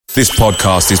This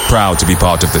podcast is proud to be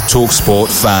part of the TalkSport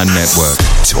Fan Network.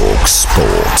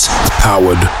 TalkSport.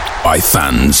 Powered by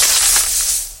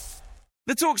fans.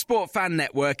 The TalkSport Fan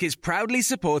Network is proudly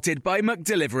supported by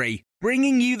McDelivery,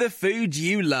 bringing you the food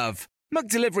you love.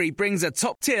 McDelivery brings a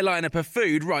top-tier lineup of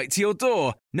food right to your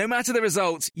door. No matter the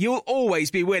result, you'll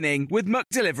always be winning with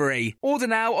McDelivery. Order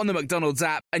now on the McDonald's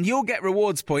app and you'll get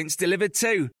rewards points delivered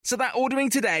too. So that ordering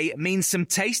today means some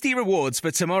tasty rewards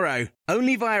for tomorrow.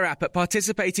 Only via app at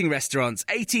participating restaurants.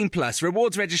 18 plus.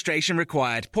 Rewards registration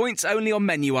required. Points only on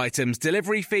menu items.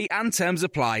 Delivery fee and terms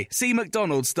apply. See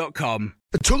mcdonalds.com.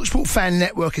 The TalkSport Fan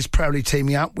Network is proudly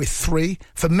teaming up with 3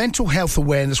 for Mental Health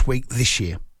Awareness Week this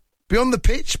year. Beyond the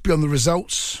pitch, beyond the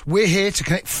results, we're here to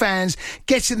connect fans,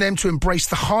 getting them to embrace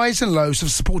the highs and lows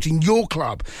of supporting your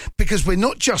club, because we're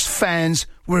not just fans,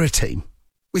 we're a team.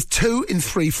 With 2 in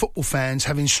 3 football fans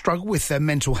having struggled with their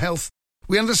mental health,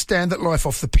 we understand that life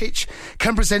off the pitch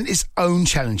can present its own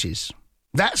challenges.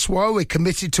 That's why we're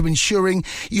committed to ensuring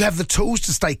you have the tools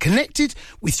to stay connected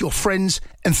with your friends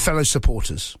and fellow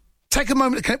supporters. Take a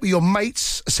moment to connect with your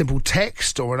mates. A simple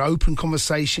text or an open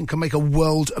conversation can make a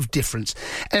world of difference.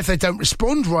 And if they don't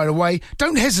respond right away,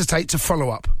 don't hesitate to follow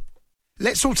up.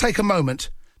 Let's all take a moment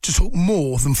to talk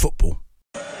more than football.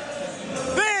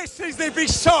 This is the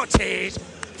Besotted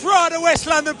Pride of West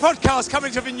London podcast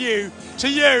coming to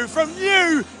you from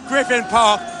New Griffin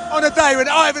Park on a day when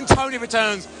Ivan Toney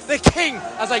returns. The king,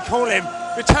 as they call him,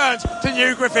 returns to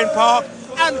New Griffin Park.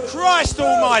 And Christ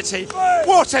almighty,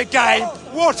 what a game,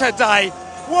 what a day,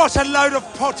 what a load of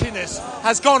pottiness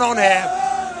has gone on here.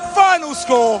 Final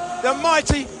score, the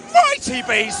mighty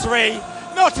Bees 3,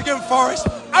 Nottingham Forest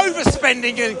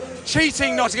overspending and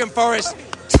cheating Nottingham Forest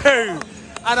 2. And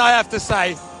I have to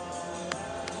say,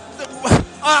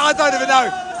 I don't even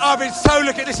know, I've been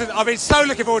so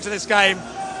looking forward to this game,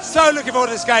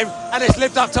 and it's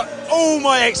lived up to all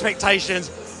my expectations.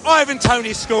 Ivan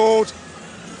Toney scored,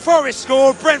 Forest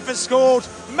scored, Brentford scored,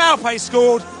 Malpe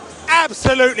scored.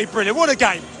 Absolutely brilliant. What a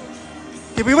game.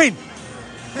 Did we win?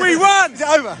 We won! Is it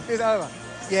over?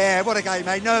 Yeah, what a game,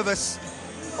 mate. Nervous,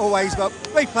 always, but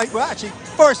we played well. Actually,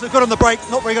 Forest looked good on the break,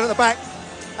 not very good at the back.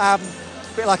 A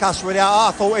bit like us, really.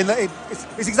 I thought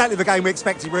it's exactly the game we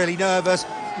expected, really. Nervous.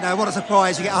 You know, what a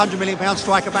surprise. You get a £100 million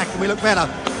striker back and we look better.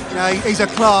 You know, he's a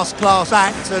class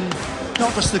act, and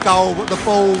not just the goal, but the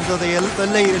balls or the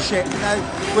leadership. You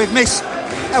know, we've missed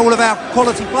all of our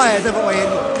quality players, haven't we?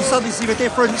 And you suddenly see the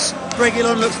difference.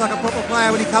 Reguilon looks like a proper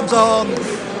player when he comes on.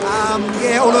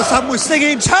 All of a sudden we're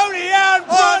singing Toney and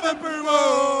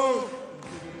Boomo.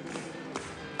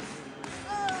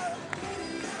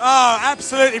 Oh,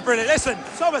 absolutely brilliant. Listen,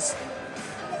 Thomas,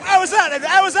 how was that then?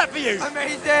 How was that for you?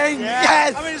 Amazing. Yeah.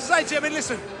 Yes. I mean, to say to you,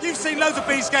 listen, you've seen loads of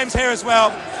Bees games here as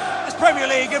well. It's Premier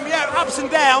League and ups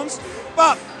and downs,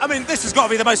 but this has got to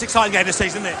be the most exciting game this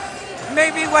season, isn't it?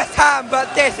 Maybe West Ham,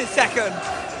 but this is second.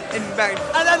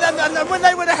 And when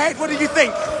they went ahead, what did you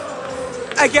think?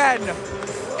 Again,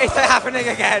 it's happening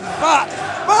again. But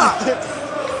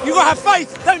you got to have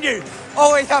faith, don't you?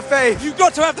 Always have faith. You've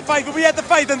got to have the faith, but we had the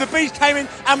faith, and the Bees came in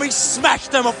and we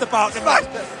smashed them off the park.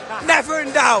 Never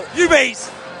in doubt. You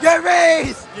Bees. You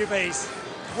Bees. You Bees.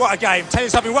 What a game. Tell you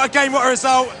something, what a game, what a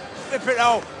result.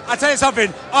 I tell you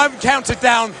something, I haven't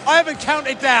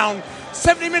counted down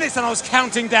 70 minutes and I was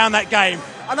counting down that game.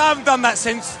 And I haven't done that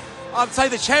since, I'd say,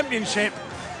 the championship.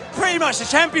 Pretty much the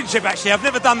championship, actually. I've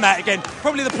never done that again.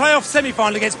 Probably the playoff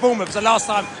semi-final against Bournemouth was the last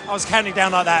time I was counting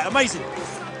down like that. Amazing.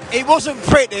 It wasn't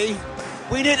pretty.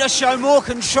 We need to show more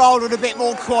control and a bit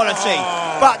more quality.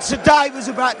 Oh. But today was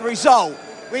about the result.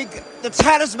 The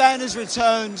talisman has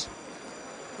returned.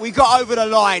 We got over the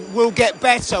line. We'll get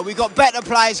better. We got better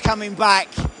players coming back.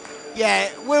 Yeah,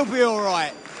 we'll be all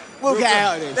right. We'll get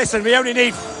out of this. Listen,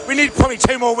 we need probably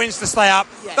 2 more wins to stay up.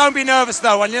 Yeah. Don't be nervous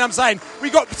though, and you know what I'm saying? We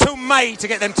got till May to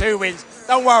get them 2 wins.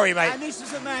 Don't worry, mate. And this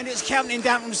is a man that's counting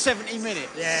down from 70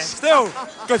 minutes. Yeah, still,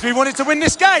 because we wanted to win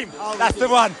this game. Oh, that's the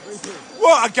one.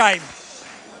 What a game.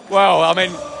 Well,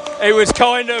 it was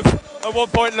kind of at one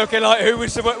point looking like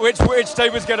which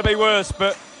team was going to be worse,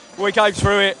 but we came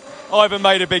through it. Ivan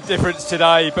made a big difference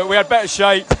today, but we had better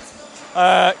shape,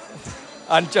 and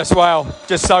just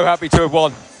so happy to have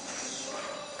won.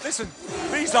 Listen,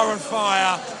 Bees are on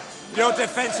fire. Your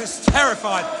defence is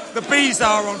terrified. The Bees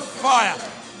are on fire.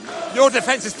 Your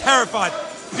defence is terrified.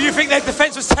 Do you think their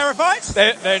defence was terrified?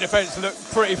 Their defence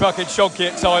looked pretty fucking shonky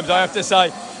at times, I have to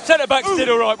say. Centre-backs did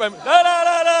all right when...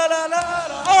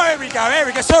 Oh, here we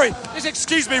go. Sorry, just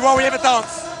excuse me while we have a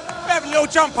dance. We have a little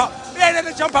jump up. We ain't had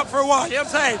a jump up for a while, you know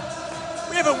what I'm saying?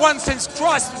 We haven't won since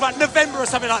Christ, like November or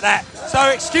something like that. So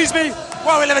excuse me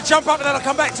while we'll have a jump up, and then I'll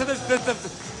come back to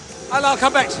and I'll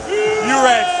come back to you,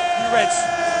 Red. the Reds.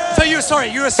 So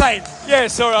you were saying? Yeah,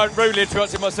 sorry, I rudely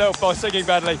interrupted myself by singing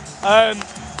badly.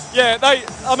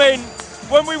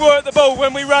 When we work the ball,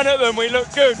 when we run at them, we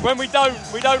look good. When we don't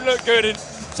look good. And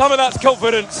some of that's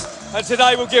confidence. And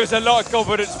today will give us a lot of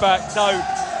confidence back. So,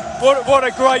 what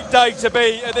a great day to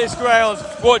be at this ground,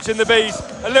 watching the Bees.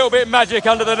 A little bit of magic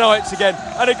under the Knights again.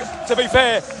 And to be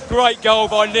fair, great goal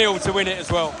by Neil to win it as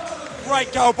well.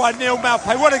 Great goal by Neil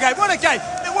Malpay. What a game!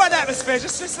 What an atmosphere!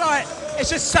 It's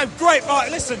just so great. Right,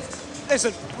 listen.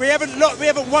 We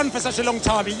haven't won for such a long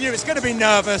time. You knew it's going to be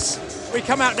nervous. We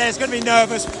come out there, it's going to be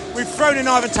nervous. We've thrown in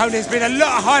Ivan Toney. There's been a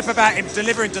lot of hype about him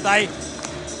delivering today.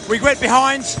 We went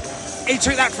behind. He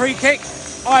took that free kick.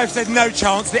 I said no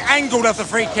chance. The angle of the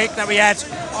free kick that we had,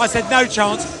 I said no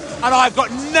chance. And I've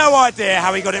got no idea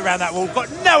how he got it around that wall. Got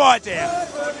no idea.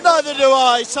 Neither do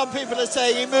I. Some people are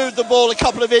saying he moved the ball a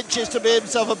couple of inches to be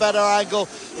himself a better angle.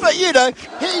 But, he's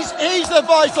the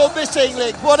vital missing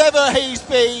link. Whatever he's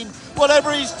been,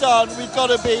 whatever he's done, we've got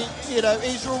to be,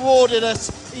 he's rewarded us.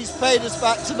 He's paid us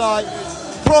back tonight.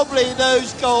 Probably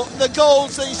the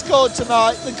goals that he scored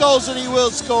tonight, the goals that he will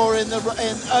score in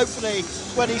hopefully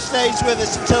when he stays with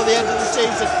us until the end of the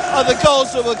season, are the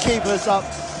goals that will keep us up.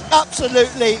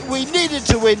 Absolutely, we needed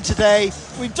to win today.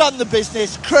 We've done the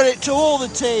business. Credit to all the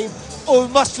team. We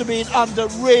must have been under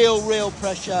real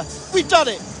pressure. We've done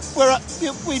it.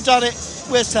 We've done it.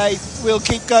 We're safe. We'll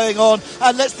keep going on,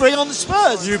 and let's bring on the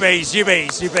Spurs. You bees.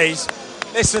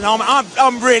 Listen,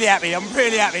 I'm really happy.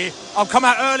 I've come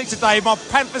out early today. My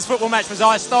Panthers football match was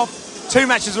iced off. 2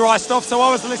 matches were iced off, so I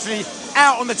was literally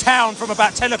out on the town from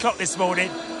about 10 o'clock this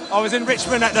morning. I was in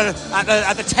Richmond at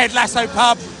the Ted Lasso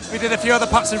pub. We did a few other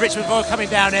pubs in Richmond before coming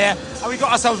down here, and we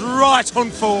got ourselves right on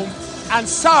form. And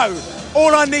so,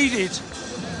 all I needed,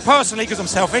 personally, because I'm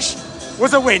selfish,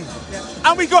 was a win. Yeah.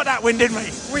 And we got that win, didn't we?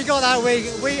 We got that win.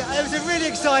 It was a really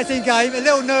exciting game, a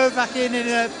little nerve-wracking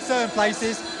in certain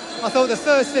places. I thought the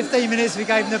first 15 minutes we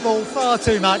gave them the ball far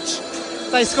too much.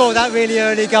 They scored that really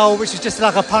early goal, which was just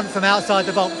like a punt from outside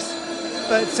the box.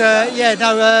 But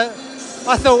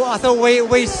I thought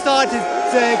we started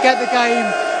to get the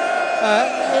game.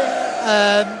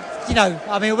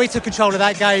 We took control of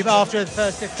that game after the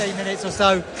first 15 minutes or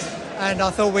so, and I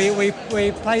thought we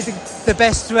played the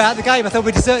best throughout the game. I thought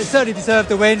we certainly deserved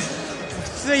the win.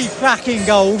 3 cracking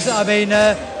goals. What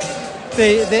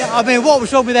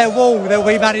was wrong with their wall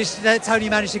that Toney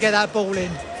managed to get that ball in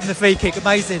from the free kick?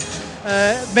 Amazing.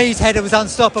 Mead's header was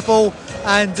unstoppable,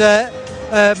 and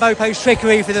Mopé's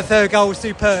trickery for the 3rd goal was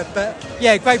superb. But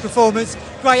yeah, great performance,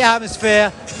 great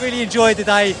atmosphere. Really enjoyed the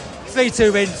day.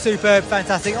 3-2 win, superb,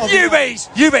 fantastic. You bees.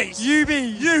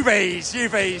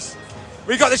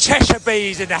 We got the Cheshire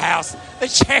Bees in the house.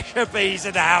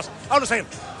 Hold on a second.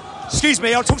 Excuse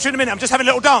me, I'll talk to you in a minute. I'm just having a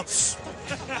little dance.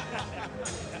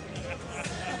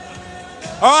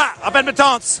 All right, I've had my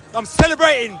dance. I'm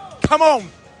celebrating. Come on.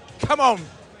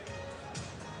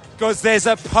 Because there's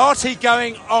a party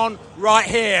going on right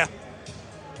here.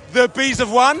 The Bees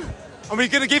have won, and we're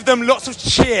going to give them lots of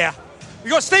cheer. We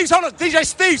got Steve's on us, DJ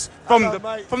Steve's from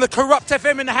the Corrupt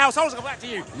FM in the house. I was going back to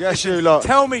you. Yes, you lot.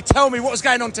 Tell me what was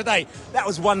going on today. That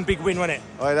was one big win, wasn't it?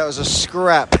 Oh, that was a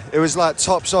scrap. It was like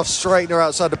tops off straightener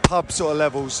outside the pub sort of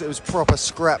levels. It was proper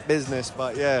scrap business,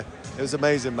 but yeah, it was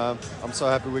amazing, man. I'm so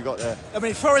happy we got there. I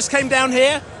mean, Forest came down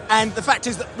here, and the fact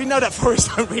is that we know that Forest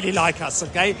don't really like us.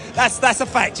 Okay, that's a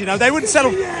fact. They wouldn't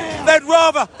settle. Yeah. They'd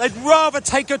rather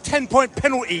take a 10-point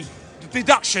penalty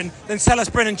deduction than sell us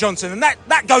Brennan Johnson, and that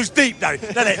goes deep though,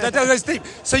 doesn't it? That goes deep.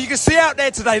 So you can see out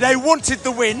there today they wanted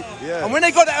the win, and when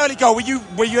they got that early goal, were you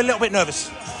a little bit nervous?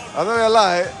 I'm not gonna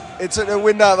lie, it took the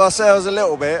wind out of ourselves a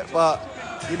little bit, but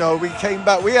we came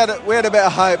back. We had a bit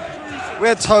of hype. We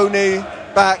had Toney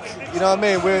back. You know what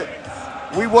I mean?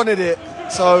 We wanted it,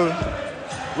 so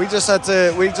we just had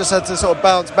to sort of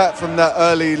bounce back from that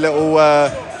early little.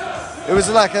 It was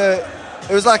like an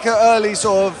early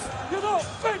sort of.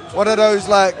 One of those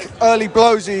early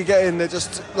blows that you get in that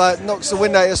just knocks the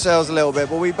wind out of your sails a little bit,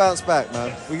 but we bounced back,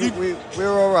 man. We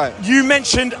were all right. You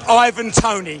mentioned Ivan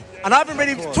Toney, and I haven't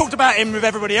really talked about him with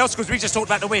everybody else because we just talked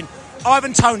about the win.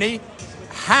 Ivan Toney,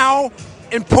 how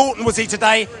important was he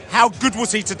today? How good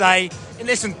was he today? And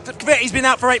listen, he's been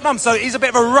out for 8 months, so he's a bit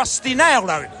of a rusty nail,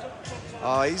 though.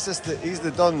 Oh, he's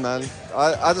the don, man.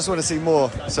 I just want to see more,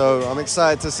 so I'm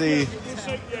excited to see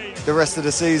the rest of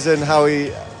the season, how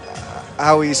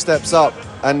he steps up,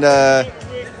 and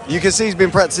you can see he's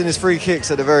been practicing his free kicks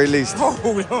at the very least.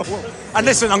 And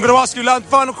listen, I'm going to ask you a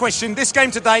final question. This game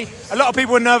today, a lot of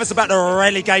people were nervous about the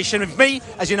relegation. With me,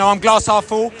 as you know, I'm glass half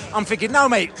full. I'm thinking, no,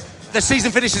 mate, the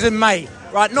season finishes in May,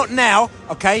 right? Not now,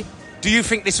 okay? Do you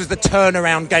think this was the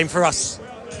turnaround game for us?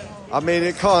 I mean,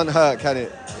 it can't hurt, can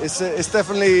it? It's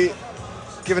definitely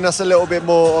giving us a little bit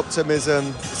more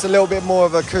optimism. It's a little bit more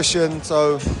of a cushion.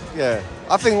 So, yeah,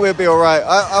 I think we'll be all right.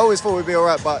 I always thought we'd be all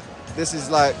right, but this is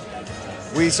like,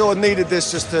 we sort of needed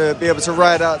this just to be able to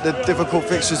ride out the difficult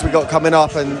fixtures we got coming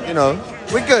up, and, you know,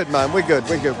 we're good, man. We're good.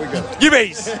 You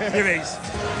bees.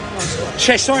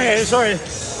 Sorry.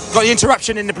 Got the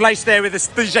interruption in the place there with the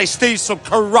DJ Steve from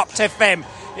Corrupt FM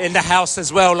in the house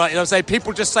as well. Like, you know what I'm saying,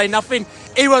 people just say nothing.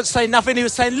 He won't say nothing. He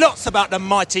was saying lots about the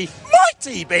mighty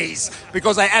bees,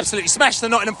 because they absolutely smashed the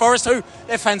Nottingham Forest, who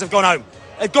their fans have gone home.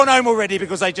 They've gone home already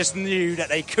because they just knew that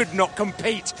they could not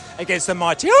compete against the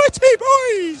mighty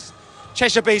boys.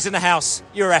 Cheshire Bees in the house.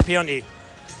 You're happy, aren't you?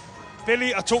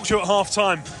 Billy, I talked to you at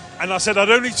half-time, and I said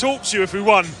I'd only talk to you if we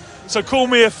won, so call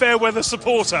me a fair-weather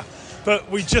supporter.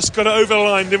 But we just got it over the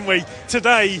line, didn't we?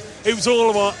 Today, it was all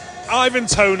about Ivan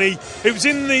Toney. It was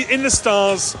in the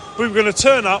stars. We were going to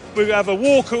turn up. We would have a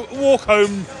walk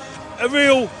home, a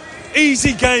real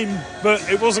easy game, but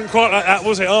it wasn't quite like that,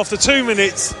 was it? After 2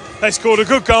 minutes, they scored a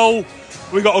good goal.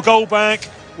 We got a goal back.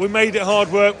 We made it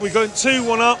hard work. We got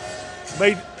 2-1 up.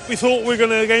 We thought we were going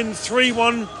to again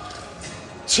 3-1,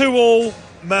 2-2.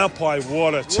 Maupai,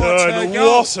 what a turn.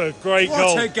 What a great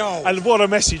goal. And what a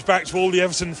message back to all the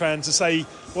Everton fans to say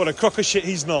what a crock of shit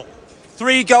he's not.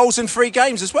 3 goals in 3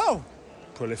 games as well.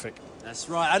 Prolific. That's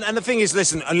right. And the thing is,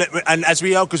 listen, and as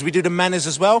we are, because we do the manners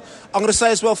as well, I'm going to say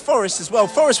as well, Forest as well.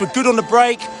 Forest were good on the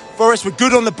break. Forest were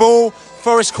good on the ball.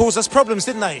 Forest caused us problems,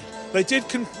 didn't they? They did,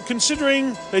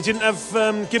 considering they didn't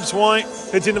have Gibbs White,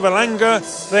 they didn't have Alanga,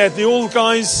 they had the all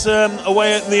guys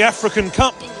away at the African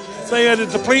Cup. They had a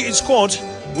depleted squad.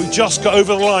 We just got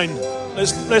over the line.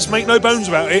 Let's make no bones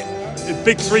about it. The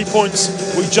big 3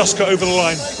 points, we just got over the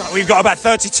line. We've got about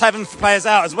 37 players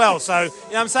out as well, so, you know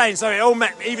what I'm saying? So it all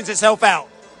evens itself out.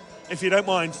 If you don't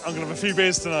mind, I'm going to have a few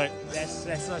beers tonight. Yes,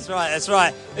 that's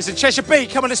right. Listen, Cheshire Bee,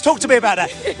 come on, let's talk to me about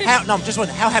that. I'm just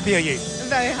wondering, how happy are you? I'm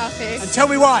very happy. And tell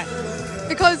me why.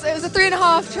 Because it was a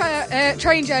 3.5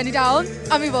 train journey down,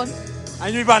 and we won.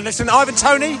 And you won. Listen, Ivan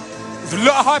Toney, there's a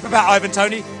lot of hype about Ivan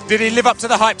Toney. Did he live up to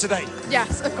the hype today?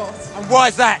 Yes, of course. And why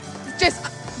is that? Just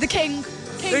the king.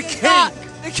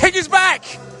 The king is back.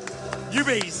 You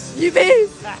bees.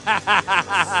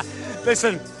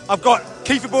 Listen, I've got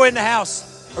Keefer Boy in the house.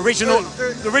 Original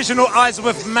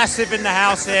Isleworth Massive in the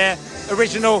house here.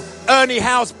 Original Ernie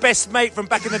Howe's best mate from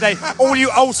back in the day. All you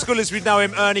old schoolers would know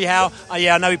him, Ernie Howe.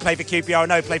 I know he played for QPR, I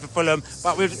know he played for Fulham,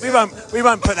 but we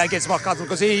won't put that against my cousin,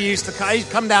 because he'd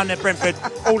come down there Brentford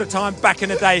all the time back in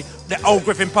the day, the old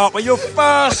Griffin Park. But your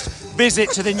first visit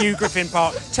to the new Griffin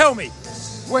Park, tell me,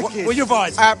 wicked. What were your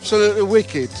vibes? Absolutely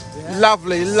wicked. Yeah.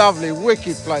 Lovely,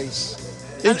 wicked place.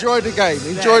 Enjoy the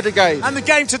game. And the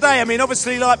game today, I mean,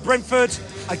 obviously, like Brentford,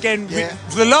 again,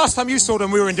 the last time you saw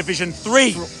them, we were in Division 3.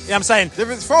 You know what I'm saying?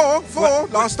 Division 4.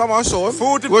 Last time I saw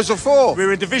them was a 4. We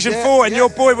were in Division 4, and your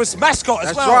boy was mascot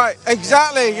as well. That's right,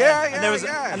 exactly, And there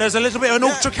was a little bit of an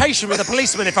altercation with a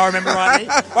policeman, if I remember rightly.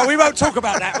 But we won't talk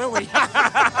about that, will we?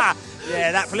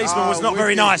 Yeah, that policeman was not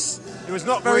very nice. It was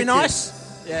not very nice.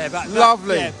 Yeah, but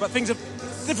lovely. Yeah, but things are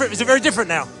different. It's very different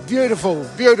now. Beautiful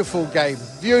game.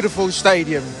 Beautiful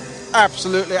stadium.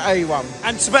 Absolutely A1.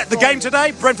 And the game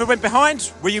today, Brentford went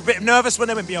behind. Were you a bit nervous when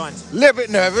they went behind? Little bit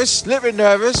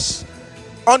nervous.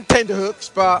 On tenterhooks,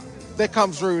 but they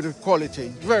come through with the quality.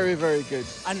 Very, very good.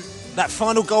 And that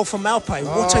final goal from Maupai.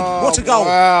 What a goal.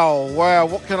 Wow.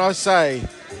 What can I say?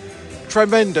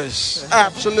 Tremendous.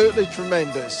 Absolutely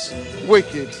tremendous.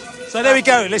 Wicked. So there we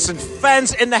go. Listen,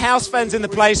 fans in the house, fans in the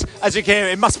place. As you can hear,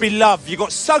 it must be love. You've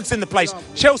got Suggs in the place.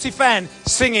 Chelsea fan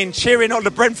singing, cheering on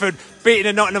the Brentford, beating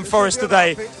the Nottingham Forest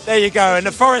today. There you go. And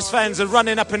the Forest fans are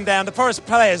running up and down. The Forest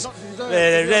players.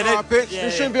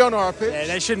 They shouldn't be on our pitch. Yeah,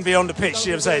 they shouldn't be on the pitch,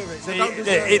 you know what I'm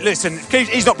saying? Listen,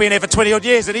 he's not been here for 20 odd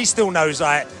years, and he still knows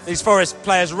these Forest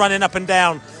players running up and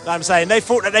down. You know what I'm saying? They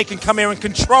thought that they can come here and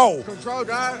control.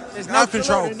 There's no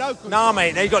control. No,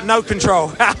 mate, they got no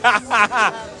control.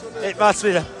 It must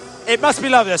be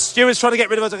love. The stewards trying to get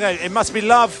rid of us. Okay, it must be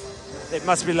love.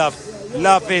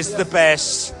 Love is the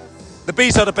best. The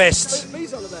bees are the best.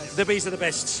 The bees are the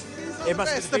best.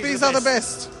 The bees are the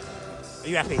best. Are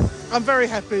you happy? I'm very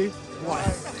happy. Why?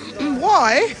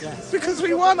 Why? Yeah. Because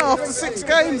we won after 6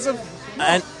 games of.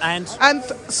 And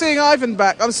seeing Ivan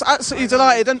back, I'm absolutely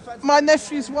delighted. And my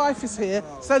nephew's wife is here.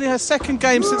 It's only her second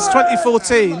game since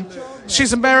 2014.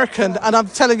 She's American, and I'm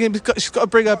telling him she's got to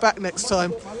bring her back next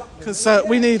time, because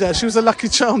we need her. She was a lucky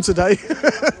charm today.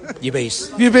 You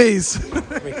bees. You bees.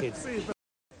 Wicked.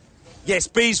 Yes,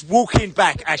 Bees walking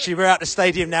back. Actually, we're out the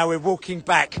stadium now. We're walking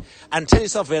back. And tell you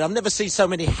something, I've never seen so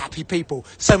many happy people,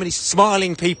 so many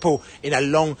smiling people in a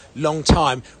long, long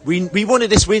time. We wanted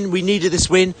this win. We needed this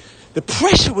win. The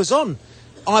pressure was on.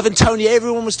 Ivan Toney,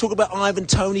 everyone was talking about Ivan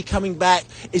Toney coming back.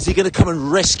 Is he going to come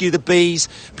and rescue the Bees?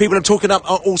 People are talking up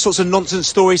all sorts of nonsense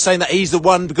stories saying that he's the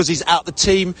one because he's out the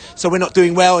team, so we're not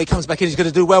doing well. He comes back in, he's going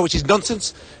to do well, which is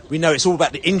nonsense. We know it's all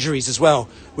about the injuries as well,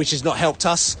 which has not helped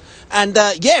us. And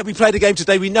we played a game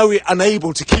today. We know we're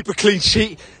unable to keep a clean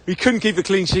sheet. We couldn't keep a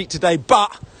clean sheet today,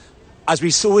 but as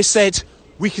we always said,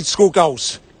 we can score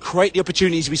goals, create the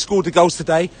opportunities. We scored the goals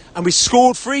today, and we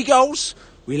scored 3 goals.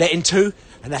 We let in 2.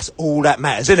 And that's all that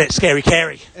matters, isn't it, Scary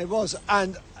Carey? It was,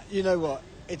 and you know what?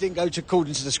 It didn't go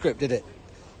according to the script, did it?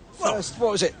 First,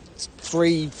 what was it?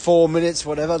 3-4 minutes,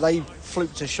 whatever. They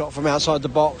fluked a shot from outside the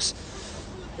box.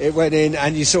 It went in,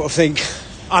 and you sort of think,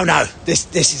 "Oh no, this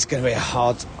is going to be a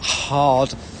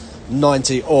hard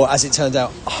 90, or as it turned out,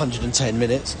 110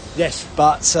 minutes." Yes,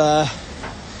 but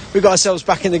we got ourselves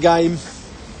back in the game.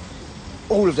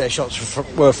 All of their shots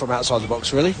were from outside the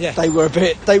box. Really, yeah. They were a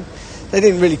bit. They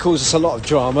didn't really cause us a lot of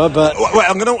drama, but... Wait,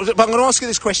 I'm going to ask you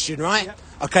this question, right? Yep.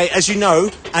 OK, as you know,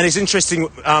 and it's interesting,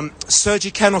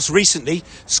 Sergi Canos recently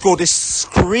scored this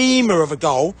screamer of a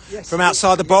goal from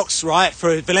outside the box, right,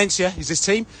 for Valencia, is his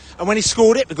team. And when he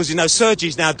scored it, because, you know,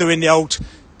 Sergi's now doing the old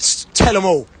tell them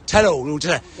all. He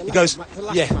goes,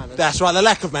 that's right, the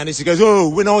lack of manners. He goes,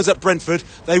 when I was at Brentford,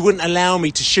 they wouldn't allow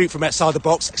me to shoot from outside the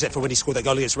box, except for when he scored that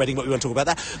goal against Reading, but we won't talk about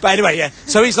that. But anyway, yeah,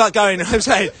 so he's like going, I'm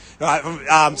saying, right,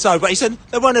 but he said,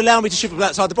 they won't allow me to shoot from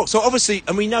outside the box. So obviously,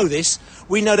 and we know this,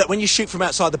 we know that when you shoot from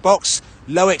outside the box,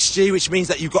 low XG, which means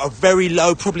that you've got a very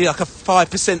low, probably like a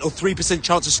 5% or 3%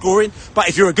 chance of scoring. But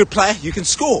if you're a good player, you can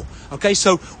score. OK,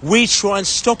 so we try and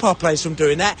stop our players from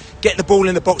doing that, get the ball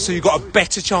in the box so you've got a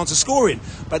better chance of scoring.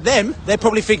 But them, they're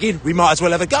probably thinking, we might as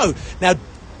well have a go. Now,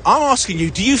 I'm asking you,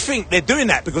 do you think they're doing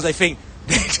that because they think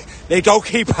their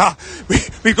goalkeeper,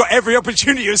 we've got every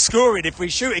opportunity of scoring if we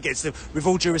shoot against them, with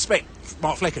all due respect,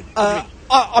 Mark Flecken?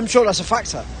 I'm sure that's a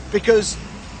factor, because,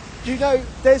 you know,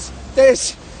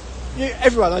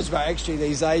 everyone knows about XG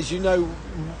these days. You know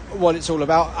what it's all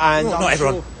about, and well, not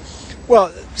everyone.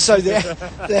 Well, so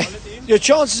your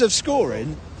chances of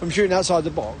scoring from shooting outside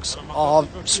the box are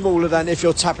smaller than if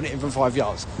you're tapping it in from 5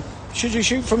 yards. Should you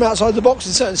shoot from outside the box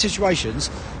in certain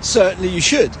situations? Certainly you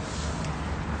should.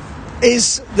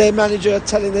 Is their manager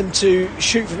telling them to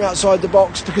shoot from outside the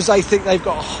box because they think they've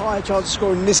got a higher chance of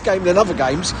scoring in this game than other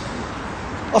games?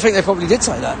 I think they probably did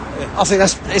say that. Yeah. I think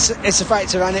it's a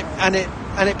factor, and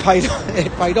it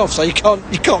paid off. So you can't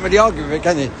really argue with it,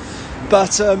 can you?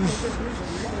 But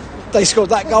they scored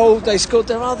that goal. They scored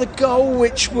their other goal,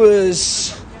 which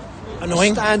was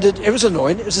annoying. It was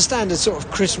annoying. It was a standard sort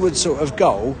of Chris Wood sort of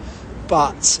goal,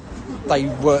 but they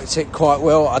worked it quite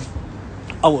well. I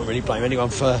wouldn't really blame anyone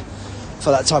for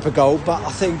that type of goal, but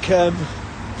I think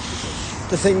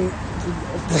the thing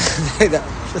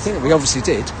that we obviously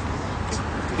did.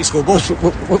 We scored more.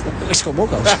 We scored more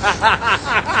goals.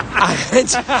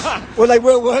 Well, they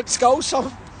were worked goals.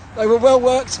 They were well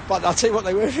worked, but I'll tell you what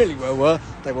they really were.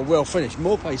 They were well finished.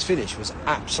 Morpay's finish was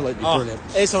absolutely brilliant.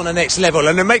 It's on the next level,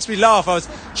 and it makes me laugh. I was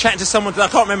chatting to someone, I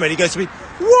can't remember, and he goes to me,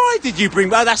 why did you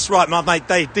bring... Oh, that's right, my mate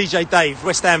Dave, DJ Dave,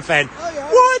 West Ham fan. Oh,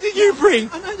 yeah. Why did you bring...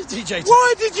 I know the DJ Dave.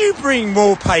 Why did you bring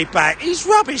Morpay back? He's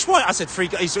rubbish. Why? I said,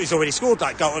 he's already scored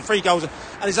that goal, 3 goals.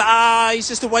 And he's like, he's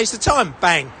just a waste of time.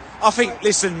 Bang. I think,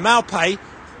 listen, Morpay,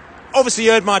 obviously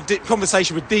you heard my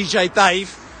conversation with DJ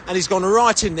Dave, and he's gone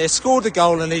right in there, scored the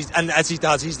goal, and as he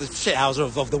does, he's the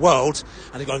shithouser of the world.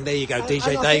 And he's gone, there you go,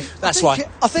 DJ Dave. That's why.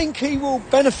 I think he will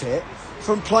benefit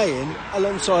from playing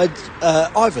alongside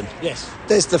Ivan. Yes.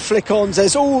 There's the flick-ons,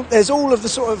 there's all of the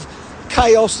sort of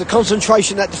chaos, the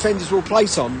concentration that defenders will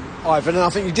place on Ivan, and I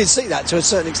think you did see that to a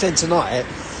certain extent tonight.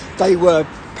 They were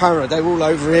paranoid, they were all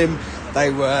over him,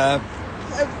 they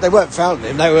weren't fouling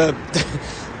him,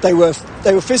 they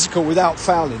were physical without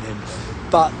fouling him,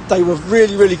 but they were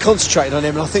really, really concentrating on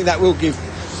him, and I think that will give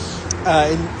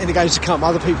in the games to come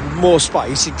other people more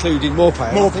space, including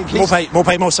Morpay.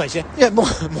 More space, yeah? Yeah, more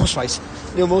space.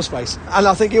 Neil more space. And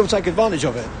I think he'll take advantage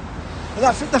of it.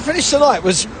 And the finish tonight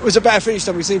was a better finish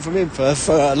than we've seen from him for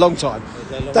a long time.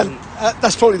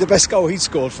 That's probably the best goal he's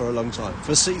scored for a long time,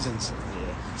 for seasons.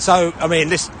 Yeah. So, I mean,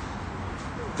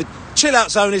 the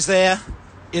chill-out zone is there.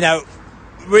 You know,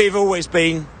 we've always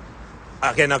been,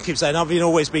 again, I keep saying, I've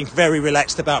always been very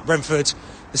relaxed about Brentford.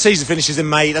 The season finishes in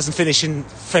May, it doesn't finish in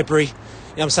February. You know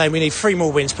what I'm saying? We need 3 more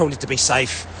wins probably to be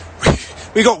safe.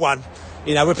 We got 1.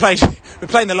 You know, we're playing we're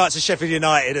playing the likes of Sheffield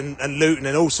United and Luton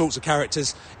and all sorts of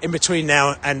characters in between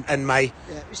now and May.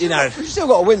 Yeah, we've still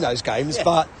got to win those games,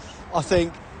 but I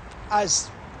think as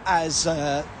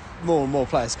more and more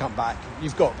players come back,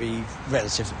 you've got to be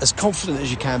as confident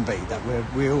as you can be that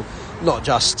we'll not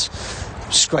just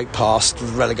scrape past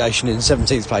relegation in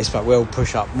 17th place, but we'll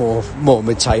push up more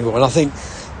mid-table. And I think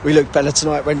we looked better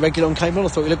tonight when Reguilon came on. I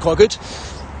thought he looked quite good.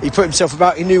 He put himself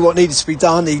about, he knew what needed to be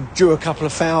done. He drew a couple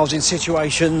of fouls in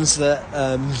situations that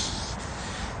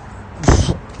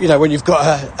when you've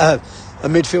got a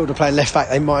midfielder playing left back,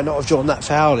 they might not have drawn that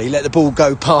foul. He let the ball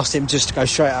go past him just to go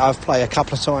straight out of play a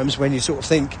couple of times, when you sort of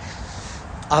think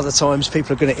other times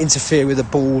people are going to interfere with the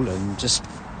ball and just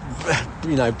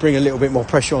bring a little bit more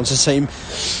pressure onto the team.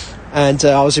 And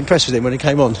I was impressed with him when he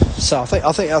came on. So I think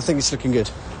it's looking good.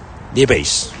 You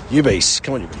beast.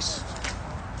 Come on, you beast.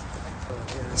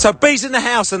 So B's in the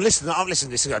house, and listen,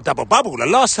 this is a double bubble. The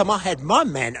last time I had my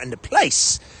man in the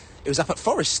place, it was up at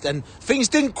Forest, and things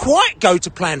didn't quite go to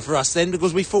plan for us then,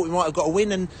 because we thought we might have got a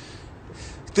win, and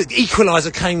the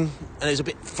equaliser came, and it was a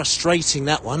bit frustrating,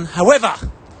 that one. However,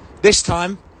 this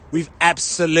time we've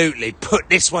absolutely put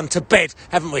this one to bed,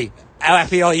 haven't we? How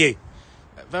happy are you?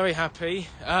 Very happy.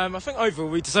 I think overall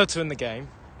we deserved to win the game.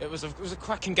 It was a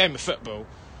cracking game of football,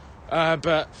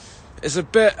 but it's a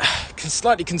bit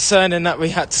slightly concerning that we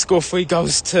had to score 3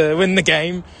 goals to win the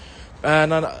game.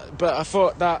 But I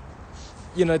thought that,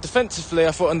 defensively,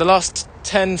 I thought in the last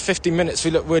 10-15 minutes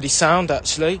we looked really sound,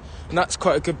 actually, and that's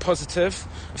quite a good positive.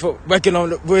 I thought Reguilon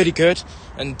looked really good,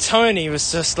 and Toney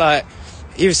was just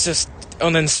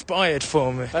uninspired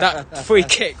for me. That free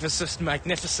kick was just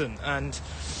magnificent, and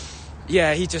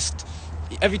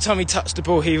every time he touched the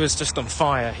ball, he was just on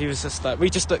fire. He was just we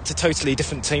just looked a totally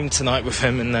different team tonight with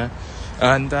him in there.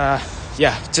 And,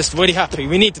 just really happy.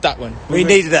 We needed that one. We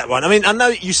needed that one. I mean, I know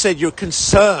you said you're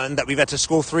concerned that we've had to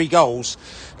score 3 goals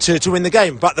to win the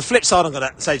game, but the flip side I'm going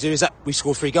to say to you is that we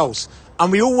scored 3 goals.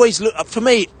 And we always look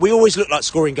like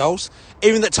scoring goals.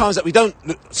 Even at times that we don't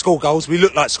score goals, we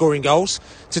look like scoring goals.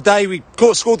 Today we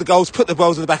scored the goals, put the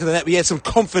balls in the back of the net. We had some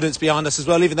confidence behind us as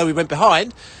well, even though we went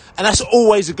behind. And that's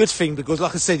always a good thing, because,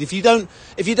 like I said, if you don't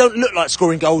look like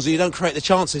scoring goals, or you don't create the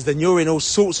chances, then you're in all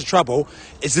sorts of trouble.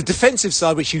 It's the defensive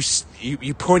side, which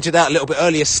you pointed out a little bit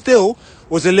earlier, still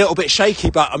was a little bit shaky.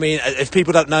 But I mean, if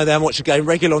people don't know, they haven't watched the game.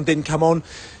 Reguilon didn't come on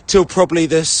till probably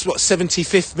the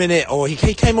 75th minute, or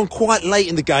he came on quite late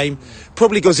in the game,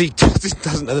 probably because he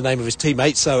doesn't know the name of his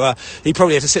teammates. So he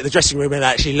probably had to sit in the dressing room and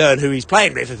actually learn who he's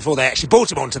playing with before they actually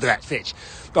brought him onto the pitch.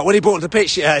 But when he brought onto the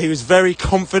pitch, he was very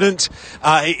confident.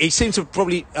 He seemed to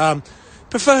probably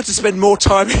prefer to spend more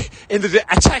time in the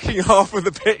attacking half of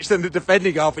the pitch than the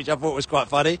defending half, which I thought was quite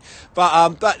funny.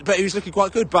 But he was looking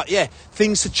quite good. But yeah,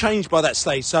 things had changed by that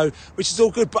stage, so which is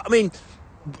all good. But I mean,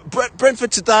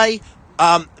 Brentford today,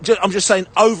 I'm just saying,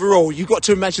 overall, you've got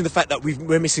to imagine the fact that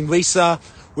we're missing Risa.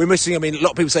 We're missing, a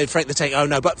lot of people say Frank the Tank, oh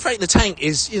no, but Frank the Tank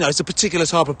is, it's a particular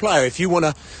type of player. If you want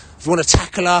a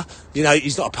tackler,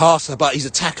 he's not a passer, but he's a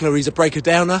tackler, he's a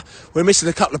breaker-downer. We're missing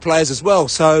a couple of players as well,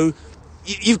 so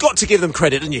you've got to give them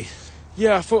credit, haven't you?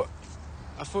 Yeah, I thought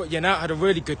Yanat had a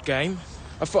really good game.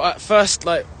 I thought at first,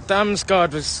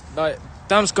 Damsgaard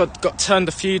got turned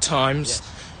a few times,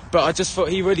 but I just thought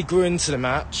he really grew into the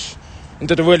match and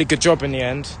did a really good job in the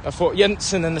end. I thought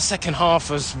Jensen in the second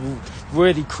half was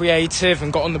really creative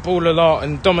and got on the ball a lot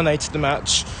and dominated the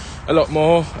match a lot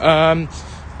more. And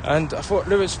I thought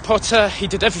Lewis Potter, he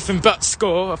did everything but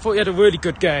score. I thought he had a really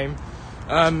good game.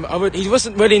 He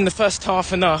wasn't really in the first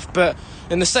half enough, but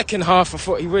in the second half I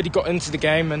thought he really got into the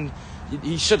game, and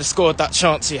he should have scored that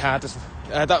chance he had.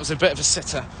 That was a bit of a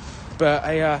sitter. But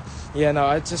I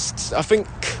think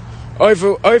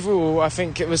overall I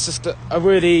think it was just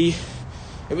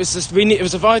it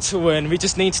was a vital win. We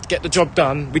just needed to get the job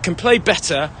done. We can play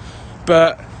better,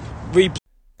 but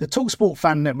the TalkSport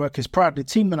Fan Network is proudly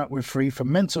teaming up with Free for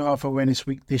Mental Health Awareness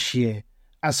Week this year.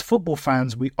 As football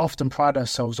fans, we often pride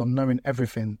ourselves on knowing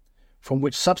everything, from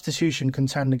which substitution can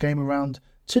turn the game around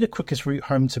to the quickest route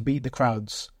home to beat the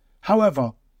crowds.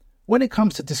 However, when it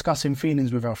comes to discussing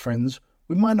feelings with our friends,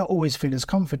 we might not always feel as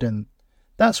confident.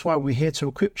 That's why we're here to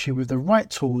equip you with the right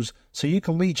tools so you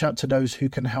can reach out to those who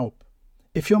can help.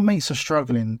 If your mates are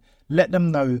struggling, let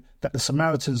them know that the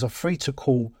Samaritans are free to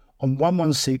call on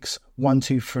 116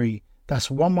 123. That's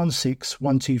 116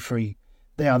 123.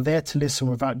 They are there to listen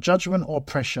without judgment or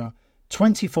pressure,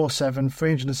 24/7,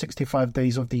 365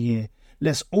 days of the year.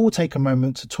 Let's all take a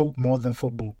moment to talk more than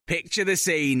football. Picture the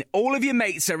scene. All of your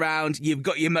mates around, you've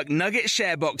got your McNugget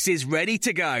share boxes ready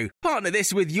to go. Partner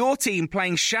this with your team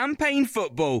playing champagne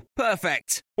football.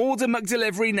 Perfect. Order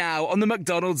McDelivery now on the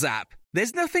McDonald's app.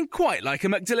 There's nothing quite like a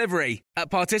McDelivery. At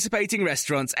participating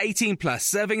restaurants, 18 plus,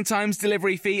 serving times,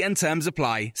 delivery fee and terms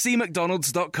apply. See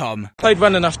mcdonalds.com. Played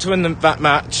well enough to win that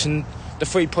match, and the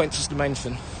 3 points was the main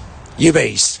thing. You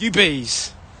bees.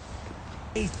 Bees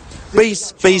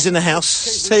in the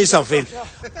house. Tell you something.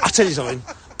 I'll tell you something.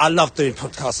 I love doing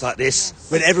podcasts like this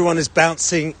when everyone is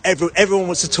bouncing, everyone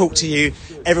wants to talk to you.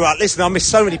 Everyone, listen, I miss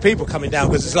so many people coming down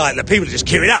because it's like the people are just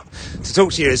queuing up to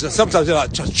talk to you. Sometimes you're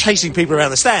like just chasing people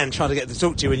around the stand trying to get them to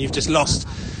talk to you and you've just lost.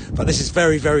 But this is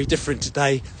very, very different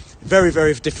today. Very,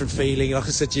 very different feeling. Like I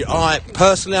said to you,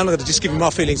 personally, I'm not going to just give you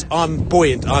my feelings. I'm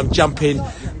buoyant. I'm jumping.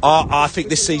 I think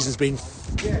this season's been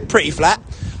pretty flat.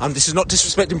 This is not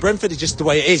disrespecting Brentford, it's just the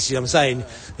way it is, you know what I'm saying?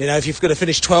 You know, if you're going to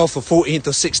finish 12th or 14th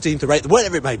or 16th or 8th,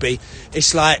 whatever it may be,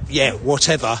 it's like, yeah,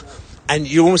 whatever. And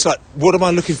you're almost like, what am I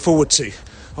looking forward to?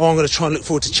 Oh, I'm going to try and look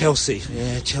forward to Chelsea.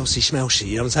 Yeah, Chelsea schmelshi,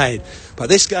 you know what I'm saying? But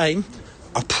this game,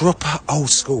 a proper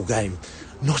old school game.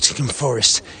 Nottingham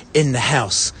Forest in the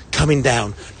house, coming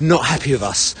down, not happy with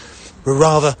us. We'd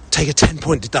rather take a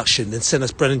 10-point deduction than send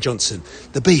us Brennan Johnson.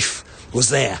 The beef was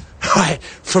there, right,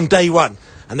 from day one.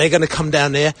 And they're going to come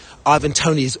down there. Ivan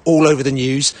Toney is all over the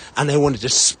news, and they wanted to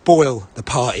spoil the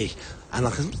party. And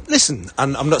listen,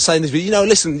 and I'm not saying this, but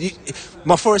listen,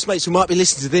 my Forest mates who might be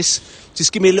listening to this,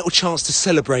 just give me a little chance to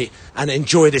celebrate and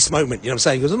enjoy this moment. You know what I'm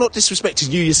saying? Because I'm not disrespecting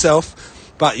you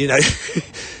yourself, but you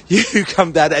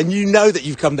come down there, and you know that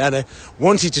you've come down there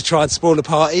wanting to try and spoil the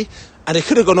party, and it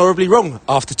could have gone horribly wrong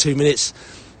after 2 minutes.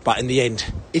 But in the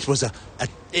end, it was a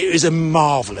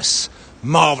marvellous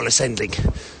ending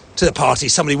to the party.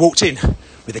 Somebody walked in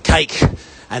with a cake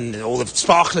and all the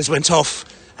sparklers went off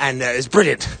and it was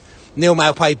brilliant. Neil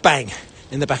Maupay, bang,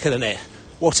 in the back of the net.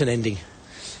 What an ending.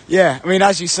 Yeah, I mean,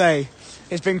 as you say,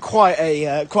 it's been quite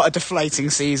a deflating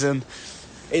season.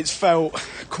 It's felt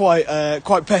quite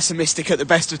pessimistic at the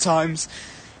best of times.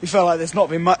 We felt like there's not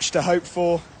been much to hope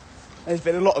for. There's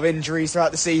been a lot of injuries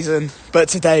throughout the season, but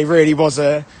today really was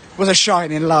a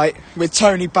shining light with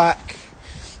Toney back.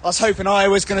 I was hoping I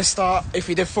was going to start if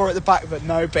he did 4 at the back, but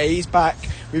no, but he's back.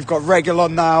 We've got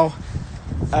Reguilon now.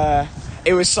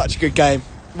 It was such a good game.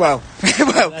 Well,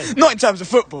 not in terms of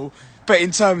football, but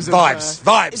in terms of vibes.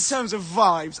 In terms of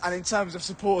vibes and in terms of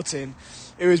supporting,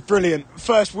 it was brilliant.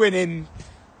 First win in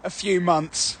a few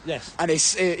months. Yes. And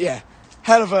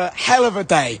hell of a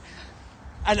day.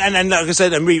 And like I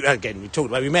said, we talked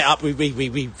about it, we met up,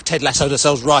 we Ted Lasso'd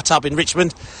ourselves right up in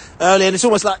Richmond early, and it's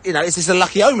almost like, it's just a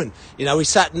lucky omen. We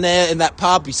sat in there in that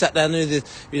pub, we sat down there, the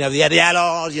Eddie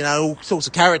Allard, all sorts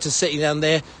of characters sitting down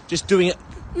there, just doing it.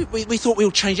 We thought we'll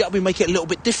change it up and make it a little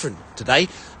bit different today,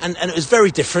 and it was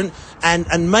very different,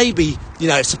 and maybe,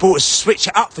 if supporters switch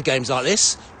it up for games like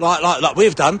this, like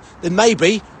we've done, then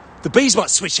maybe the Bees might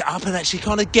switch it up and actually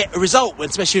kind of get a result,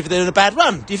 especially if they're in a bad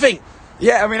run. Do you think?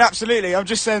 Yeah, I mean, absolutely. I'm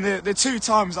just saying the 2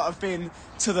 times that I've been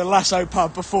to the Lasso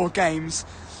pub before games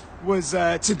was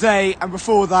today, and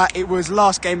before that it was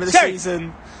last game of the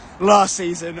season, last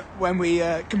season, when we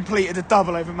completed a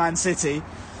double over Man City.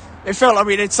 It felt like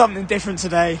we did something different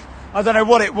today. I don't know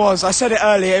what it was. I said it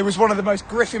earlier, it was one of the most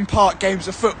Griffin Park games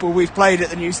of football we've played at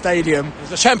the new stadium. It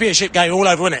was a championship game all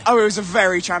over, wasn't it? Oh, it was a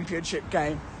very championship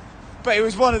game. But it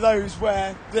was one of those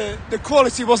where the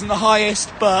quality wasn't the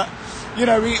highest, but we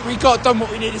got done what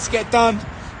we needed to get done.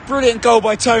 Brilliant goal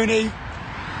by Toney.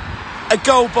 A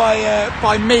goal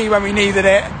by me when we needed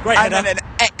it. Great and header. then an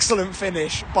excellent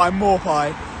finish by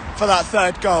Maupay for that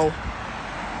 3rd goal.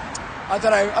 I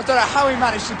don't know how he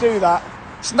managed to do that.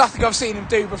 It's nothing I've seen him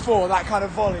do before, that kind of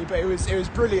volley, but it was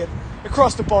brilliant.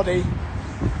 Across the body.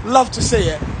 Love to see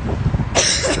it.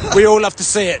 We all love to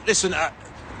see it. Listen,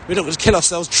 we're not going to kill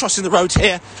ourselves crossing the road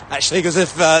here, actually, because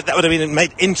if that would have been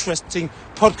made interesting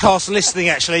podcast listening,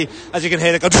 actually, as you can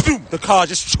hear, the car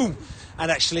just,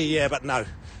 and actually, but no,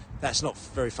 that's not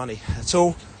very funny at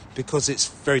all, because it's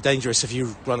very dangerous if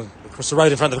you run across the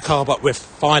road in front of the car, but we're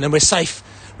fine and we're safe.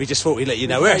 We just thought we'd let you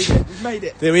know. We've made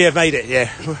it. We have made it,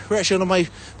 yeah. We're actually on our way,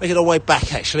 making our way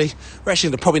back, actually. We're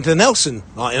actually going to pop into the Nelson,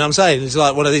 like, you know what I'm saying? It's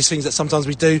like one of these things that sometimes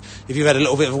we do if you've had a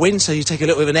little bit of a win, so you take a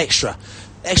little bit of an extra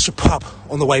pub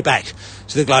on the way back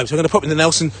to the Globe. So we're going to pop into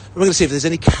Nelson, and we're going to see if there's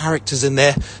any characters in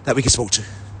there that we can talk to.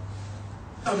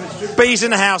 Bees in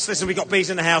the house. Listen, we've got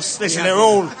bees in the house. Listen, they're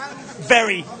all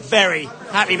very, very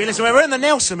happy. But listen, we're in the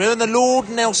Nelson. We're in the Lord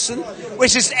Nelson,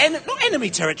 which is not enemy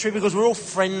territory because we're all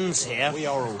friends here. We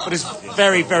are all. But it's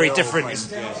very, very different.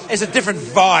 It's a different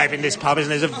vibe in this pub,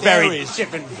 isn't it? It's a very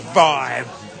different vibe.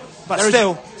 But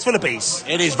still, it's full of bees.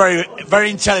 It is very,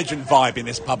 very intelligent vibe in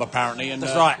this pub, apparently. And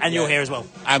that's right, and you're here as well.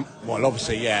 Well,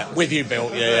 obviously, yeah, with you, Bill,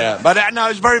 yeah. But no,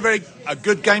 it's very, very a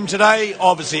good game today.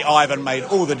 Obviously, Ivan made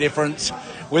all the difference.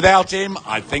 Without him,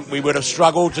 I think we would have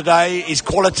struggled today. His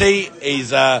quality,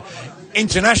 his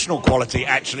international quality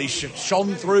actually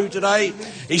shone through today.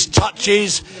 His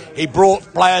touches, he brought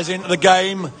players into the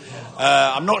game.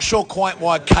 I'm not sure quite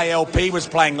why KLP was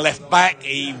playing left back.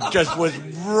 He just was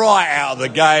right out of the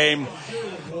game.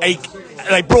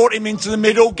 They brought him into the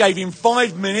middle, gave him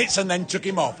 5 minutes and then took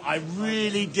him off. I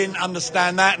really didn't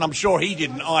understand that, and I'm sure he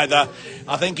didn't either.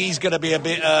 I think he's going to be a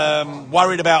bit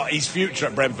worried about his future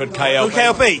at Brentford, KLP.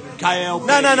 KLP?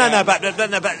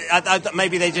 KLP. No, but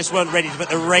maybe they just weren't ready to put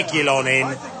the Regulon in.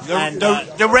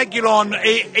 The Regulon,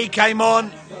 he came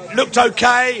on, looked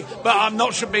okay, but I'm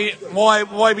not sure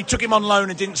why we took him on loan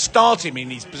and didn't start him in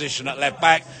his position at left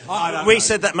back. We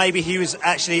said that maybe he was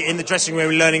actually in the dressing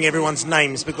room learning everyone's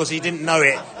names because he didn't know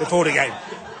it before the game.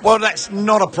 Well, that's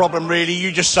not a problem, really.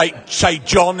 You just say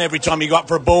John every time you go up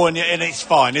for a ball, and it's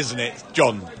fine, isn't it?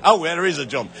 John. Oh, yeah, there is a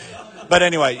John. But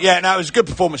anyway, it was a good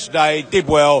performance today. Did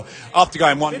well after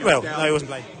going 1-0 Did well. down. No, he wasn't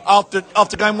playing.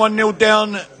 After going 1-0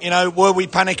 down, were we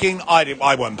panicking?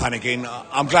 I weren't panicking.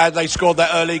 I'm glad they scored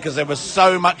that early because there was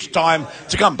so much time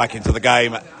to come back into the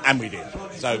game, and we did.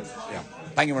 So, yeah.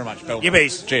 Thank you very much, Bill. You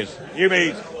bees. Cheers. You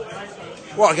bees.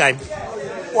 What a game.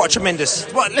 What a tremendous...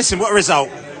 what a result.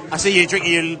 I see you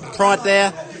drinking your pride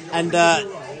there, and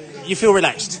you feel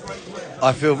relaxed.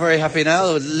 I feel very happy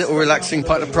now, a little relaxing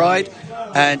pint of pride.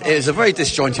 And it was a very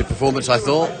disjointed performance, I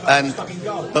thought.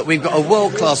 But we've got a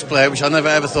world-class player, which I never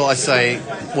ever thought I'd say,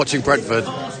 watching Brentford.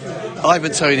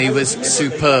 Ivan Toney was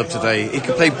superb today. He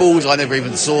could play balls I never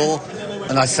even saw,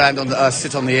 and I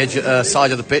sit on the edge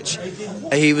side of the pitch.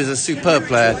 He was a superb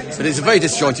player. But it's a very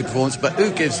disjointed performance, but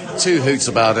who gives two hoots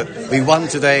about it? We won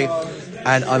today,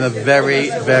 and I'm a very,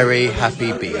 very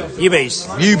happy bee. You bees.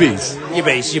 You bees. You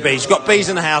bees. You bees. You've got bees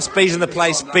in the house, bees in the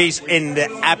place, bees in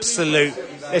the absolute...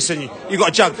 Listen, you've got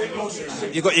a jug.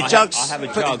 You've got your jugs. I have a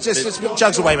jug. Just put the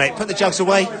jugs away, mate. Put the jugs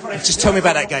away. Just tell me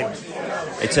about that game.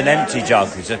 It's an empty jug.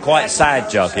 It's a quite sad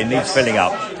jug. It needs filling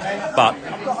up. But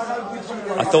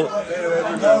I thought,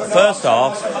 first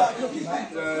half,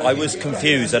 I was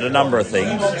confused at a number of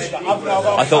things.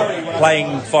 I thought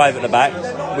playing 5 at the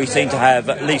back, we seemed to have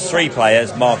at least 3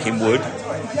 players marking Wood.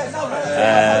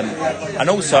 And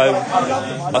also,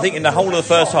 I think in the whole of the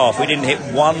first half, we didn't hit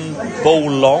one ball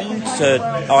long to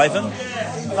Ivan.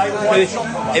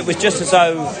 It was just as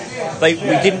though we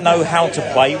didn't know how to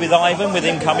play with Ivan, with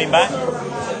him coming back.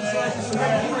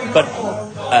 But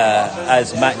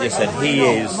as Matt just said, he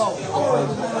is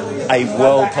a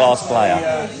world-class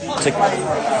player.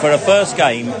 For the first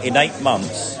game in 8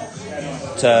 months,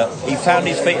 he found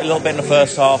his feet a little bit in the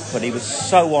first half, but he was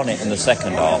so on it in the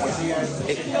second half.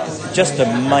 Just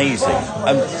amazing.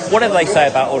 And whatever they say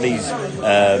about all these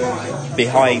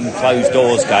behind closed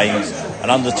doors games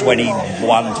and under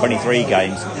 21, 23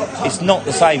 games, it's not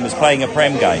the same as playing a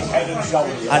Prem game.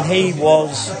 And he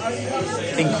was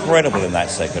incredible in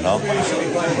that second half.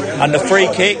 And the free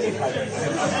kick,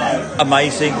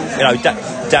 amazing.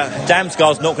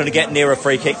 Damsgaard's not going to get near a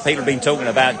free kick. People have been talking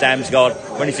about Damsgaard.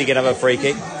 When is he going to have a free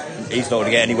kick? He's not going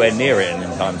to get anywhere near it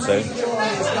anytime soon.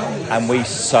 And we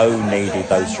so needed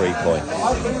those 3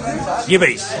 points. You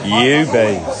bees. You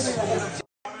bees.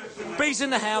 Bees in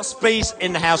the house, bees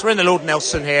in the house. We're in the Lord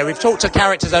Nelson here. We've talked to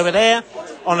characters over there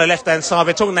on the left-hand side.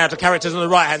 We're talking now to characters on the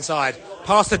right-hand side.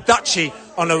 Past the Dutchie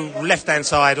on the left-hand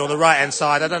side or the right-hand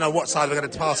side. I don't know what side we're going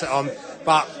to pass it on,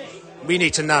 but we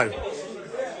need to know.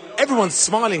 Everyone's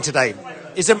smiling today.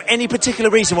 Is there any particular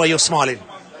reason why you're smiling?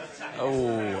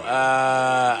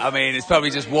 I mean, it's probably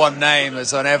just one name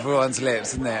that's on everyone's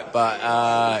lips, isn't it? But,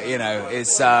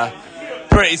 it's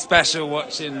pretty special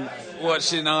watching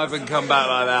Ivan come back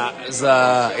like that. It's,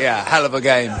 hell of a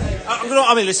game. I'm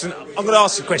going to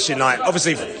ask you a question.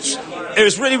 Obviously, it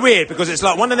was really weird because it's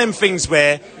like one of them things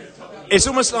where it's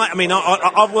almost like,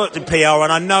 I've worked in PR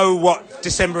and I know what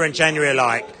December and January are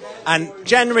like. And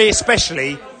January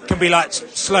especially can be like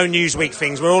slow news week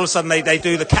things where all of a sudden they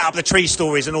do the cat up the tree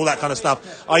stories and all that kind of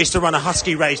stuff. I used to run a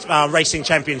Husky racing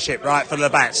championship, right, for the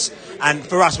Bats. And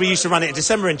for us, we used to run it in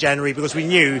December and January because we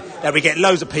knew that we get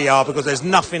loads of PR because there's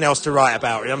nothing else to write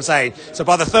about, you know what I'm saying? So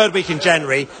by the 3rd week in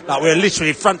January, we're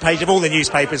literally front page of all the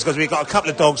newspapers because we've got a couple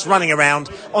of dogs running around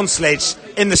on sledge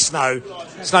in the snow.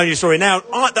 Snow news story. Now,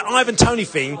 the Ivan Toney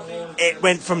thing, it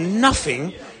went from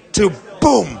nothing to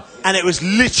boom. And it was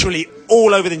literally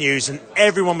all over the news and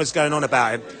everyone was going on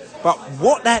about it. But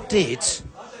what that did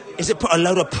is it put a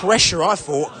load of pressure, I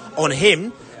thought, on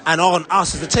him and on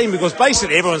us as a team because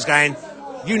basically everyone's going,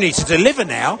 you need to deliver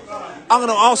now. I'm going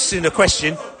to ask you the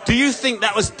question, do you think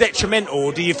that was detrimental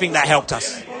or do you think that helped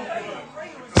us?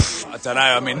 I don't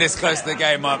know. This close to the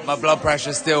game, my blood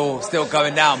pressure's still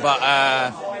going down. But,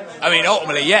 I mean,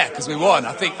 ultimately, yeah, because we won.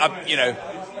 I think,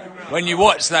 when you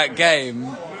watch that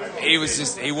game, he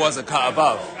was a cut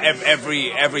above.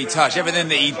 Every touch, everything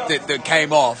that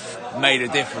came off made a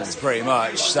difference, pretty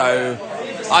much. So,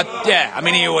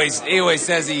 he always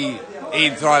says he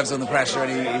thrives on the pressure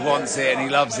and he wants it and he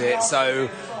loves it. So,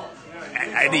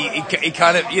 and he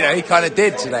kind of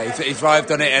did today. He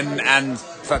thrived on it and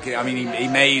he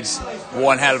made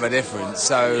one hell of a difference.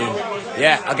 So,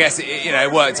 yeah, I guess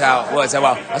it worked out well.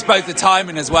 I suppose the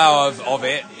timing as well of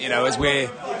it, as we're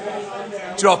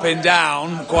dropping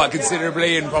down quite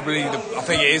considerably, and probably I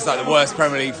think it is like the worst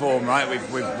Premier League form, right?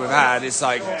 We've had. It's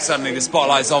like suddenly the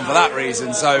spotlight's on for that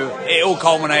reason. So it all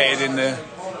culminated in the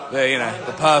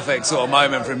perfect sort of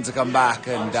moment for him to come back,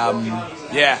 and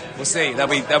we'll see.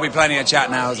 There'll be plenty of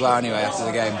chat now as well. Anyway, after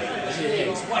the game.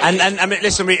 And I mean,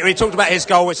 listen, we talked about his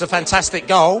goal. It's a fantastic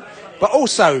goal, but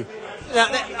also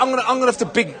I'm gonna have to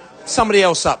big somebody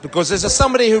else up, because there's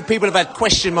somebody who people have had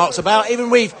question marks about.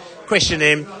 Even we've questioned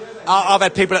him. I've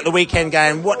had people at the weekend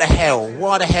going, "What the hell?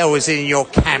 Why the hell is he in your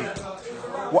camp?"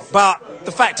 But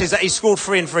the fact is that he scored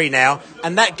 3 and 3 now,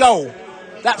 and that goal,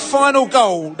 that final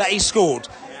goal that he scored.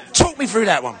 Talk me through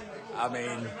that one. I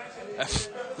mean,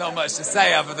 not much to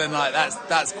say other than like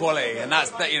that's quality, and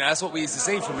that's what we used to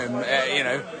see from him.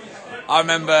 I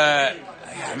remember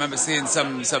seeing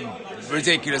some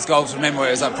ridiculous goals from him where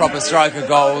it was like proper striker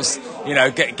goals.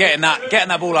 Getting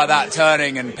that ball like that,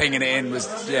 turning and pinging it in was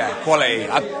quality.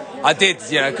 I did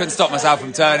couldn't stop myself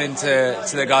from turning to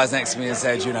the guys next to me and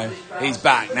said he's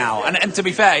back now. And to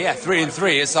be fair, 3 and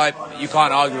 3, it's like you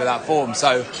can't argue with that form.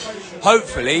 So.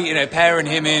 Hopefully, pairing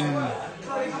him in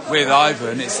with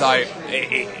Ivan, it's like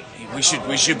we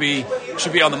should be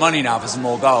on the money now for some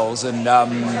more goals. And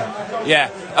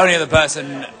only other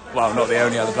person, well, not the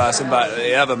only other person, but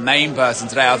the other main person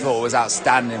today I thought was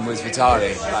outstanding was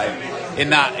Vitali. Like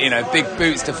in that, big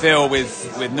boots to fill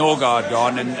with Norgard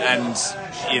gone, and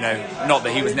not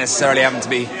that he was necessarily having to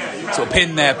be sort of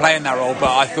pinned there playing that role,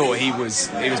 but I thought he was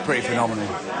pretty phenomenal.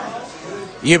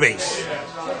 Ubis.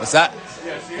 What's that?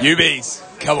 UBs,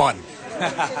 come on.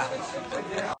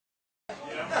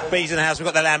 Bees in the house. We've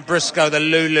got the Lambrusco, the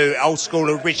Lulu, old school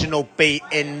original beat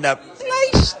in the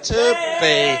place to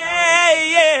be.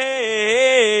 Hey,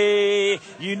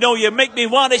 you make me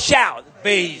want to shout.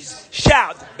 Bees.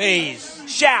 Shout. Bees.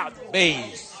 Shout.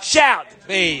 Bees. Shout.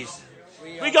 Bees.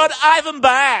 We got Ivan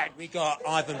back. We got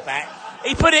Ivan back.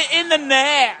 He put it in the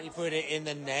net. He put it in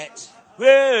the net.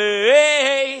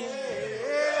 Hey,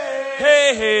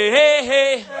 hey, hey, hey,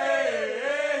 hey.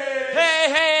 Hey,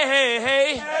 hey, hey,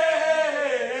 hey.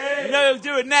 No,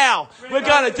 do it now. We're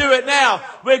gonna do it now.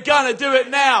 We're gonna do it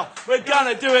now. We're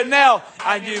gonna do it now.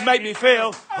 And you make me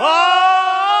feel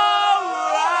alright.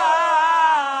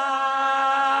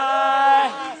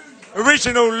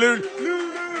 Original Lulu.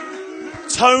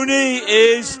 Toney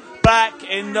is back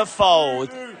in the fold.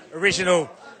 Original.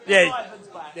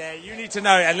 Yeah, you need to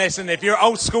know. And listen, if you're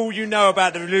old school, you know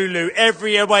about the Lulu.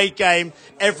 Every away game,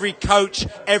 every coach,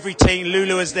 every team,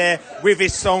 Lulu was there with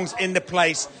his songs in the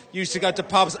place. Used to go to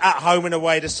pubs at home and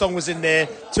away. The song was in there.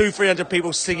 200-300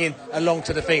 people singing along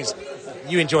to the things.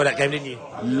 You enjoyed that game, didn't you?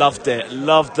 Loved it.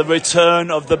 Loved the return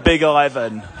of the big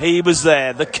Ivan. He was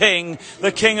there. The king.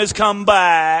 The king has come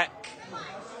back.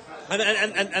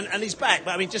 And he's back.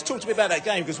 But I mean, just talk to me about that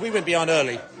game, because we went behind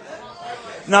early.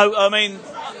 No, I mean,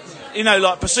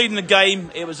 preceding the game,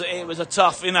 it was a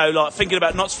tough, thinking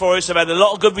about Notts Forest, they've had a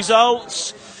lot of good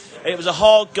results. It was a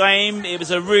hard game. It was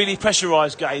a really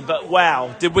pressurised game. But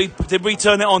wow, did we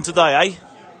turn it on today, eh?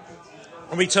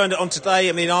 And we turned it on today.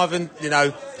 I mean, Ivan,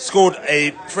 scored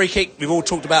a free kick. We've all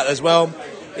talked about it as well.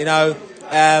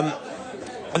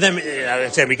 And then we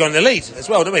got in the lead as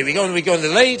well, didn't we? We got in the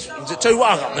lead. Was it 2-1?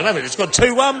 I can't remember. It's got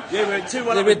 2-1. Yeah, we're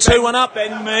 2-1 up. We're 2-1 up.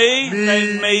 Ben me.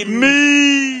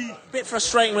 A bit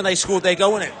frustrating when they scored their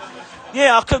goal, wasn't it?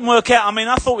 Yeah, I couldn't work out. I mean,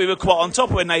 I thought we were quite on top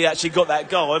when they actually got that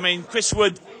goal. I mean, Chris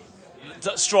Wood,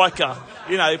 striker,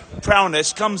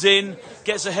 prowess, comes in,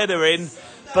 gets a header in.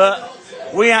 But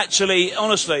we actually,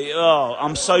 honestly,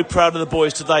 I'm so proud of the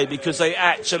boys today, because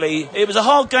it was a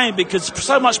hard game because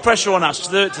so much pressure on us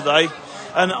to do it today.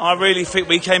 And I really think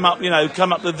we came up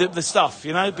with the stuff,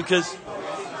 because...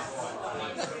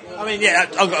 I mean, yeah,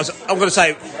 I'm going to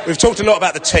say, we've talked a lot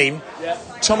about the team. Yeah.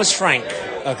 Thomas Frank,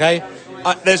 okay?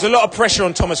 There's a lot of pressure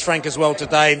on Thomas Frank as well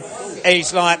today.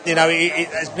 He's like,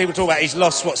 as people talk about, he's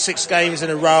lost, 6 games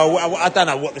in a row. I don't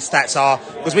know what the stats are,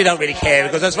 because we don't really care,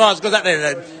 because as far as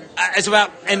it's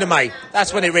about end of May.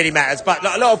 That's when it really matters. But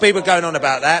a lot of people are going on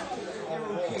about that.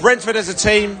 Brentford as a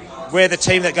team, we're the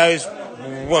team that goes,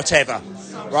 whatever.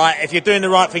 Right? If you're doing the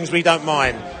right things, we don't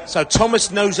mind. So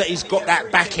Thomas knows that he's got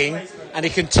that backing and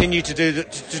he continued to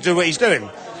do what he's doing.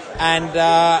 And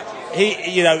like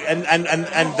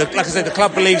I said, the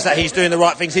club believes that he's doing the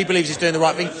right things. He believes he's doing the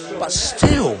right thing, but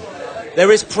still,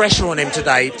 there is pressure on him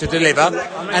today to deliver,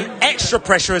 and extra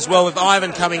pressure as well with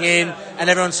Ivan coming in and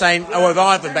everyone saying, "Oh, with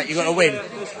Ivan back, you've got to win."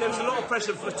 There was a lot of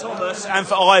pressure for Thomas and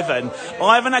for Ivan.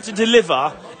 Ivan had to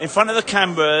deliver in front of the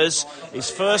cameras. His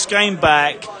first game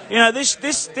back. You know,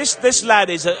 this lad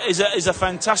is a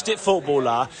fantastic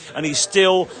footballer, and he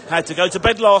still had to go to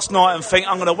bed last night and think,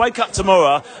 "I'm going to wake up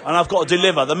tomorrow and I've got to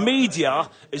deliver." The media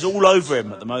is all over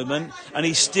him at the moment, and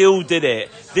he still did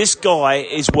it. This guy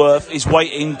is worth his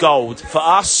weight in gold for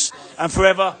us and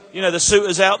forever. You know, the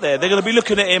suitors out there, they're going to be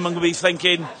looking at him and going to be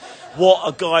thinking, what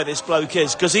a guy this bloke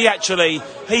is, because he actually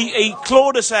he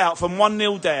clawed us out from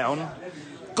 1-0 down,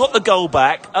 got the goal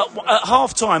back at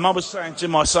half time. I was saying to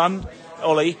my son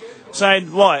Ollie,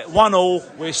 saying, right,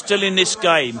 1-1, we're still in this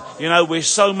game, you know, we're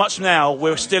so much now,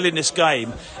 we're still in this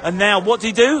game. And now what did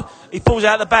he do? He pulls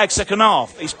out the bag second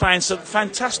half. He's playing some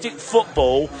fantastic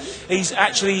football. He's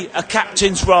actually a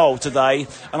captain's role today,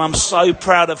 and I'm so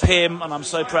proud of him, and I'm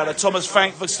so proud of Thomas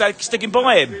Frank for sticking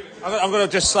by him. I'm going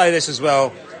to just say this as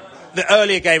well. The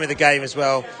earlier game of the game as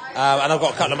well, and I've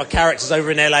got a couple of my characters over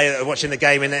in LA that are watching the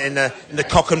game in the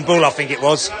Cock and Bull, I think it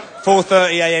was.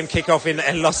 4:30 a.m. kickoff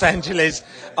in Los Angeles.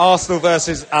 Arsenal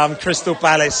versus Crystal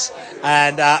Palace,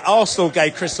 and Arsenal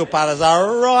gave Crystal Palace a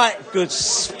right good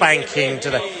spanking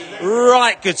today.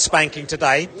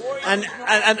 And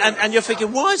you're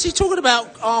thinking, why is he talking about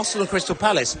Arsenal and Crystal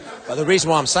Palace? But the reason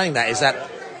why I'm saying that is that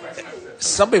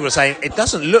some people are saying it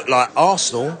doesn't look like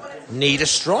Arsenal need a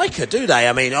striker, do they?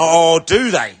 I mean,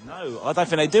 do they? No, I don't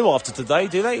think they do after today,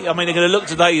 do they? I mean, they're going to look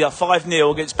today at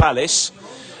 5-0 against Palace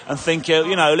and think,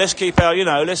 let's keep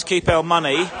our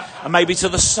money and maybe to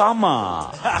the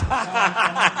summer.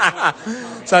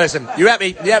 So listen, you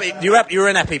happy? You're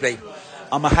an happy bee.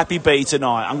 I'm a happy bee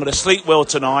tonight. I'm going to sleep well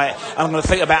tonight, and I'm going to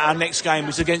think about our next game.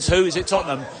 It's against who? Is it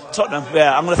Tottenham? Tottenham,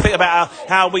 yeah. I'm going to think about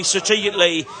how we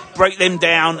strategically break them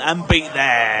down and beat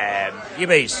them. You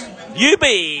bees.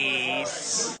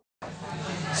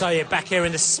 So you're back here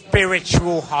in the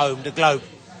spiritual home, the Globe.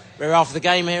 We're after the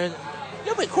game here. A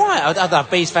little bit quiet. Other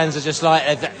Bees fans are just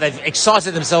like, they've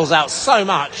excited themselves out so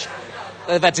much,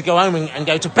 they've had to go home and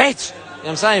go to bed. You know what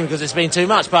I'm saying? Because it's been too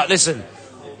much. But listen,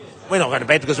 we're not going to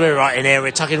bed because we're right in here.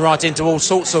 We're tucking right into all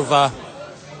sorts of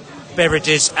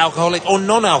beverages, alcoholic or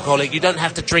non-alcoholic. You don't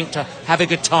have to drink to have a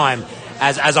good time.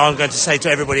 As I'm going to say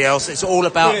to everybody else, it's all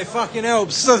about... It fucking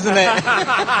helps, doesn't it?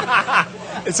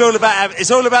 It's all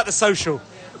about the social,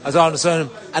 as I understand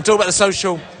them. And talk about the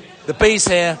social, the Bees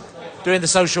here doing the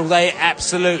social, they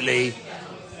absolutely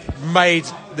made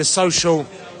the social,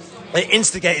 they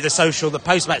instigated the social, the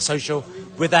post-match social,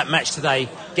 with that match today,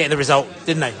 getting the result,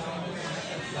 didn't they?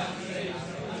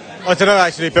 I don't know,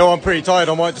 actually, Bill. I'm pretty tired.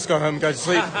 I might just go home and go to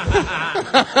sleep.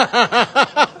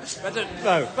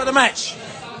 But the match.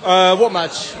 What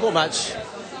match?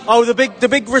 Oh, the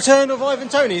big return of Ivan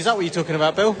Toney. Is that what you're talking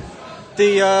about, Bill?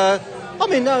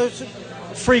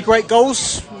 3 great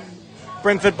goals.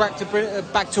 Brentford back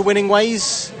to winning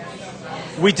ways.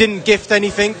 We didn't gift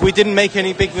anything. We didn't make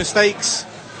any big mistakes.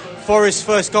 Forest's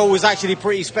first goal was actually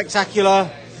pretty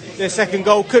spectacular. Their second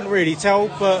goal couldn't really tell,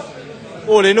 but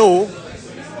all in all,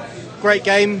 great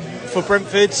game for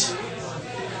Brentford.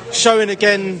 Showing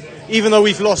again, even though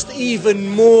we've lost even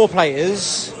more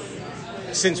players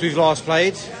since we've last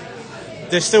played,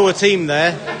 there's still a team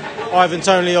there. Ivan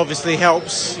Toney obviously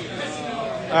helps.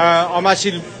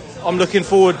 I'm looking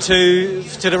forward to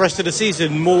the rest of the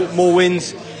season. More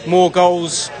wins, more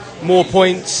goals, more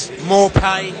points, more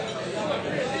pay.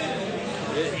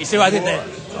 You see what I did there?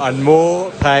 And more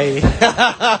pay.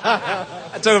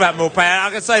 I'm talking about more pay. I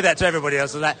can say that to everybody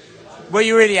else. That. Were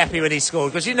you really happy when he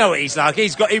scored? Because you know what he's like.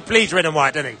 He bleeds red and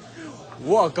white, doesn't he?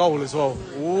 What a goal as well.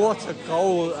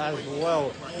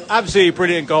 Absolutely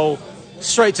brilliant goal.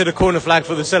 Straight to the corner flag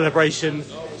for the celebration.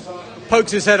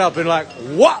 Pokes his head up and like,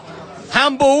 what?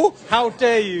 Handball? How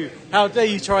dare you? How dare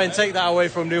you try and take that away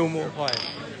from Neil Maupay?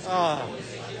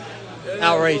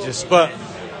 Outrageous. But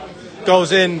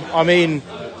goes in. I mean,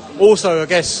 also I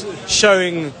guess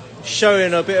showing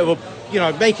a bit of a,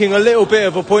 making a little bit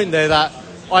of a point there that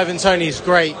Ivan Toney's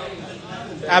great,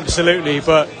 absolutely,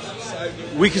 but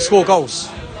we can score goals.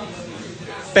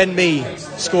 Ben Mee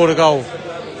scored a goal.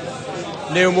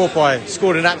 Neil Maupay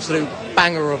scored an absolute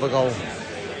banger of a goal.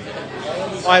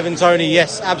 Ivan Toney,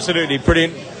 yes, absolutely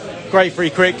brilliant. Great free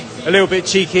kick, a little bit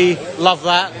cheeky, love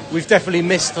that. We've definitely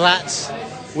missed that.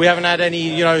 We haven't had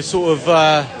any, sort of...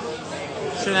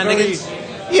 shenanigans?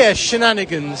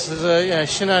 Shenanigans.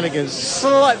 Shenanigans.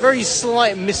 Very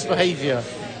slight misbehaviour.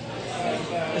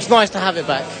 it's nice to have it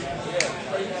back.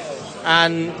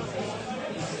 And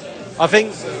I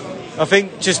think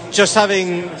just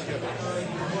having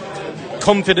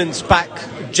confidence back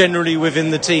generally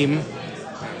within the team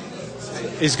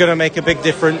is going to make a big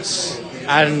difference,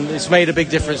 and it's made a big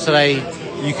difference today.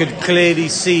 You could clearly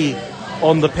see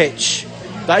on the pitch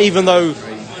that even though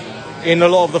in a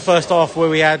lot of the first half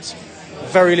where we had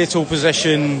very little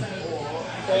possession,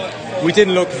 we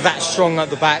didn't look that strong at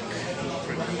the back.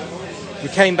 We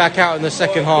came back out in the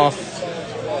second half,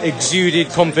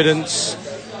 exuded confidence,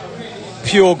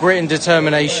 pure grit and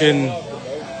determination,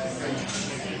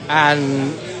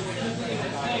 and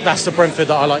that's the Brentford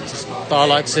that I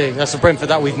like seeing. That's the Brentford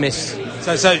that we've missed.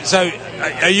 So,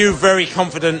 are you very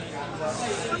confident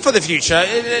for the future?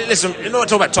 Listen, we're not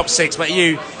talking about top six, but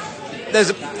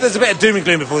there's a bit of doom and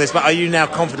gloom before this. But are you now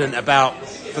confident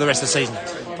for the rest of the season?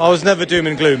 I was never doom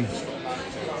and gloom.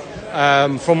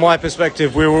 From my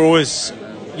perspective, we were always,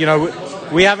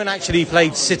 we haven't actually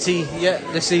played City yet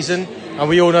this season, and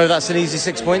we all know that's an easy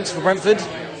 6 points for Brentford.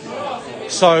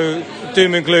 So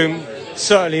doom and gloom,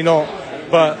 certainly not,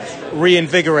 but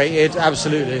reinvigorated,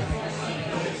 absolutely.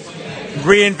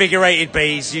 Reinvigorated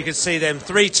bees, you can see them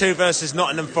 3-2 versus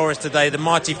Nottingham Forest today. The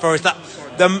mighty Forest, the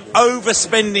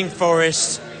overspending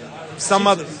Forest.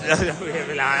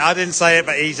 I didn't say it,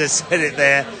 but he just said it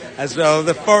there as well.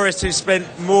 The Forest who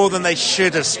spent more than they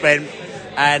should have spent,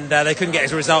 and they couldn't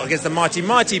get a result against the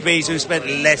mighty bees who spent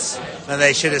less than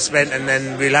they should have spent. And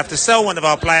then we'll have to sell one of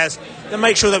our players to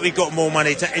make sure that we've got more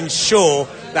money to ensure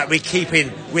that we keep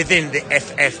within the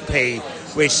FFP.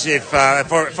 Which, if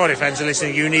Friday fans are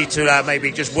listening, you need to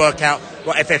maybe just work out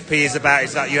what FFP is about.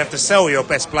 Is that you have to sell your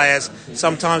best players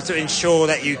sometimes to ensure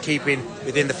that you keep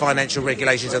within the financial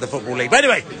regulations of the Football League. But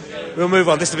anyway, we'll move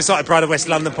on. This is the Beside Pride of West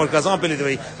London podcast. I'm Billy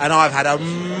Dewey, and I've had a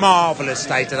marvellous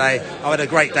day today. I've had a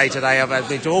great day today. I've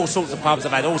been to all sorts of pubs.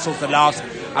 I've had all sorts of laughs.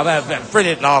 I've had a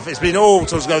brilliant laugh. It's been all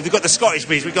sorts of good. We've got the Scottish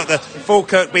bees. We've got the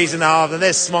Falkirk bees in the half, and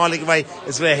they're smiling away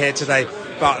as we're here today.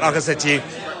 But like I said to you,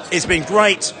 it's been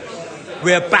great.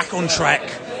 We're back on track.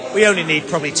 We only need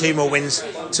probably 2 more wins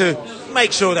to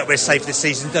make sure that we're safe this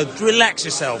season. Don't relax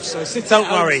yourselves. So don't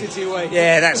worry. City away.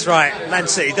 Yeah, that's right. Man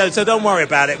City. So don't worry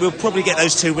about it. We'll probably get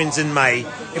those 2 wins in May.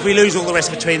 If we lose all the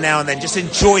rest between now and then, just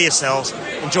enjoy yourselves.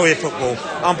 Enjoy your football.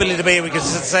 I'm Billy the Bee. We can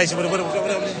say come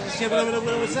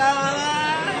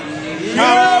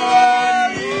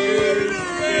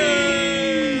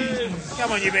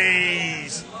on, you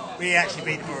bees. We actually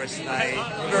beat Forest today.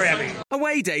 Very happy.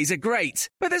 Away days are great,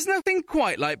 but there's nothing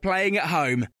quite like playing at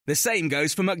home. The same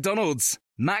goes for McDonald's.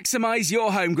 Maximise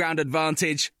your home ground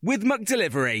advantage with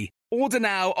McDelivery. Order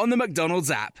now on the McDonald's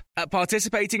app. At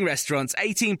participating restaurants,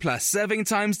 18 plus serving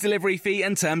times, delivery fee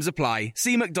and terms apply.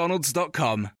 See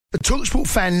mcdonalds.com. The TalkSport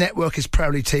Fan Network is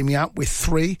proudly teaming up with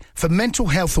 3 for Mental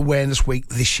Health Awareness Week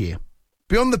this year.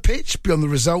 Beyond the pitch, beyond the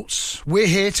results, we're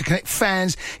here to connect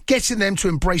fans, getting them to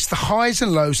embrace the highs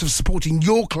and lows of supporting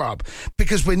your club,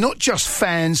 because we're not just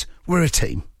fans, we're a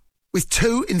team. With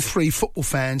 2 in 3 football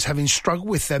fans having struggled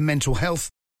with their mental health,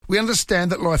 we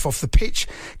understand that life off the pitch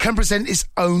can present its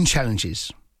own challenges.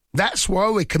 That's why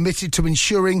we're committed to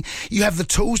ensuring you have the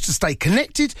tools to stay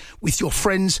connected with your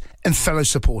friends and fellow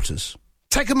supporters.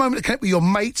 Take a moment to connect with your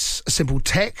mates. A simple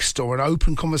text or an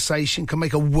open conversation can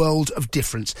make a world of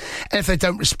difference. And if they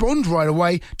don't respond right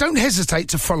away, don't hesitate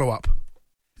to follow up.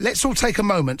 Let's all take a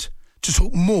moment to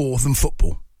talk more than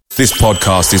football. This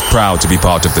podcast is proud to be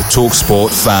part of the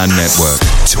TalkSport Fan Network.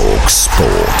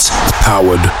 TalkSport.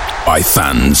 Powered by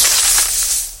fans.